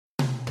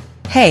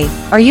Hey,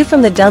 are you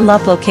from the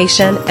Dunlop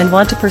location and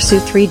want to pursue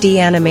 3D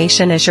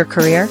animation as your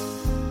career?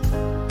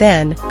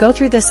 Then, go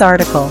through this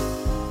article.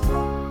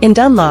 In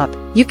Dunlop,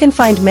 you can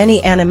find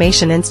many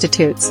animation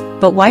institutes,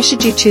 but why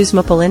should you choose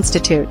Moople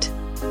Institute?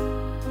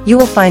 You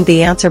will find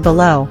the answer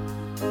below.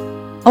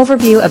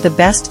 Overview of the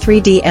best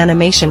 3D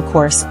animation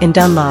course in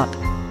Dunlop.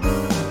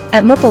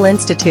 At Moople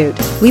Institute,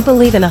 we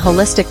believe in a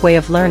holistic way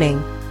of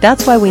learning.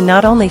 That's why we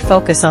not only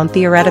focus on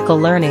theoretical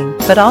learning,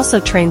 but also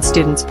train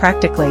students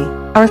practically.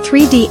 Our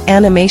 3D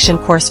animation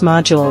course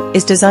module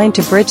is designed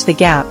to bridge the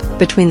gap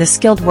between the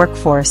skilled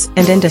workforce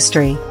and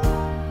industry.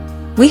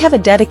 We have a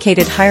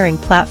dedicated hiring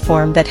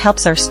platform that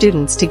helps our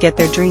students to get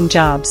their dream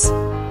jobs.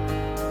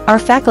 Our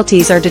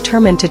faculties are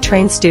determined to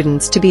train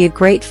students to be a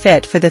great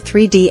fit for the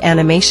 3D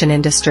animation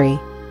industry.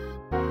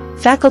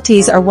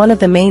 Faculties are one of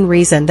the main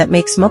reasons that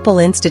makes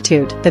Moople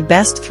Institute the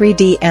best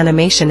 3D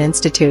animation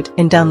institute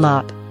in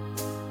Dunlop.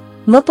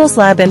 Moople's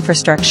lab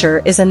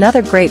infrastructure is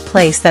another great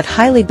place that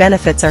highly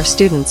benefits our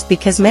students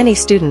because many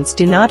students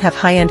do not have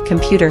high-end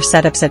computer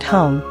setups at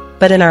home,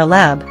 but in our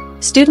lab,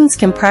 students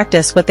can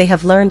practice what they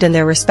have learned in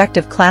their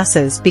respective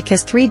classes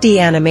because 3D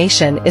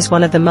animation is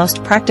one of the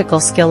most practical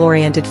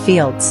skill-oriented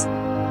fields.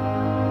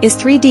 Is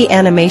 3D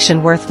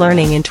animation worth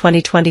learning in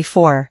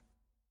 2024?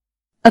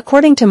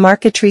 According to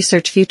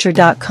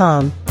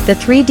MarketResearchFuture.com, the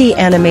 3D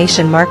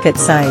animation market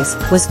size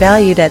was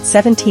valued at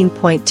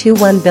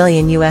 $17.21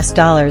 billion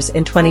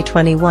in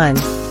 2021.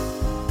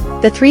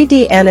 The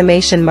 3D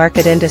animation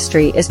market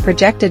industry is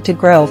projected to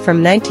grow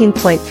from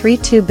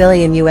 $19.32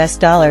 billion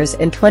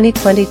in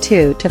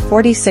 2022 to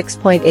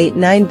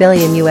 $46.89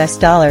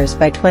 billion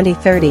by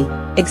 2030,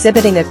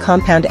 exhibiting a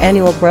compound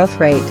annual growth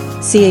rate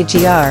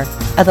 (CAGR)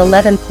 of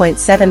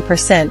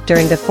 11.7%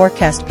 during the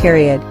forecast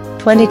period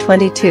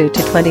 2022 to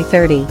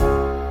 2030.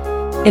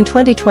 In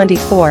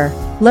 2024,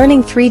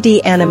 learning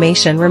 3D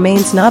animation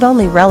remains not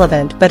only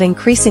relevant but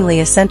increasingly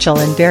essential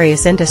in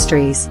various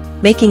industries,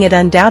 making it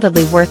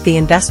undoubtedly worth the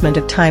investment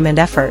of time and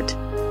effort.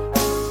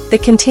 The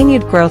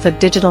continued growth of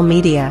digital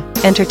media,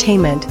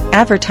 entertainment,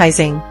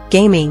 advertising,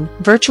 gaming,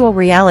 virtual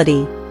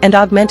reality, and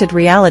augmented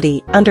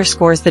reality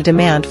underscores the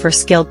demand for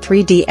skilled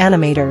 3D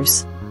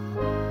animators.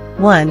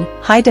 1.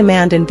 High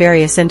demand in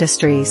various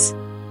industries.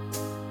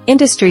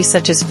 Industries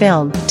such as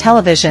film,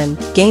 television,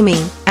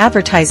 gaming,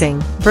 advertising,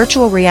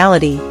 virtual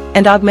reality,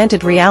 and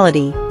augmented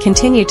reality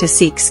continue to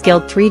seek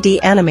skilled 3D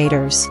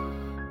animators.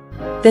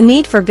 The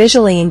need for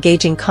visually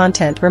engaging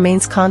content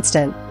remains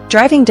constant,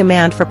 driving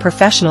demand for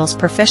professionals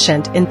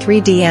proficient in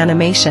 3D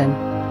animation.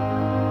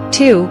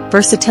 2.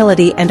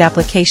 Versatility and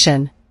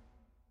application.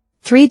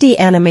 3D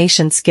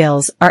animation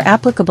skills are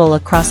applicable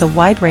across a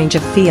wide range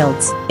of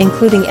fields,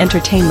 including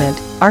entertainment,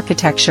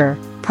 architecture,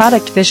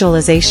 product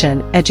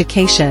visualization,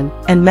 education,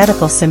 and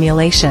medical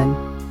simulation.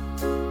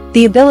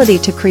 The ability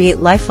to create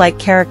lifelike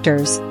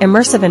characters,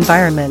 immersive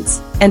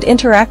environments, and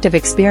interactive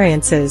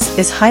experiences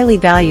is highly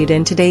valued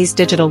in today's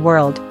digital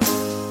world.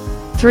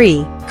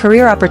 3.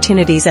 Career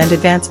opportunities and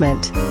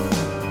advancement.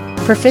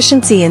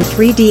 Proficiency in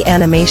 3D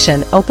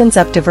animation opens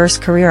up diverse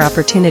career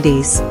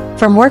opportunities,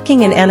 from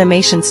working in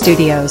animation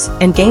studios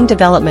and game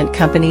development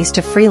companies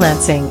to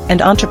freelancing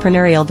and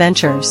entrepreneurial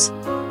ventures.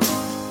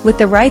 With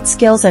the right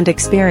skills and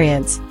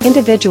experience,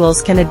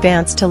 individuals can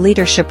advance to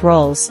leadership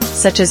roles,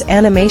 such as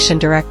animation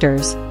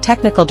directors,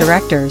 technical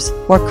directors,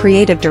 or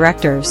creative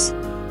directors.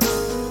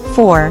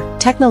 4.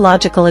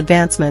 Technological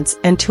advancements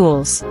and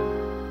tools.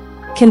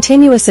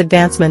 Continuous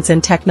advancements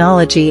in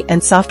technology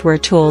and software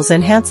tools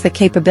enhance the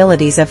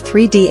capabilities of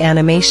 3D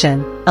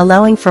animation,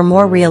 allowing for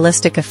more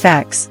realistic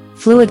effects,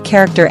 fluid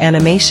character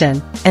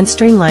animation, and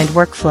streamlined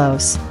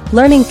workflows.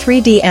 Learning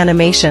 3D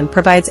animation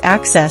provides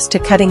access to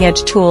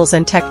cutting-edge tools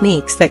and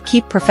techniques that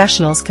keep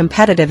professionals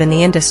competitive in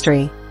the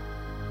industry.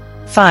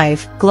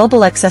 5.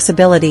 Global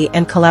accessibility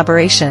and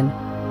collaboration.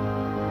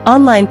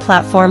 Online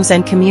platforms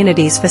and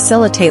communities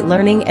facilitate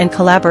learning and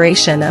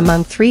collaboration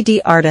among 3D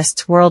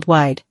artists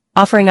worldwide,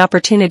 offering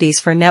opportunities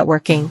for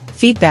networking,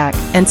 feedback,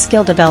 and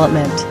skill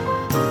development.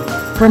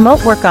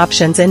 Remote work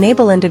options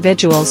enable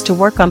individuals to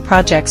work on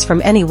projects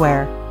from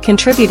anywhere,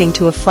 contributing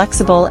to a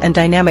flexible and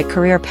dynamic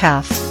career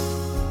path.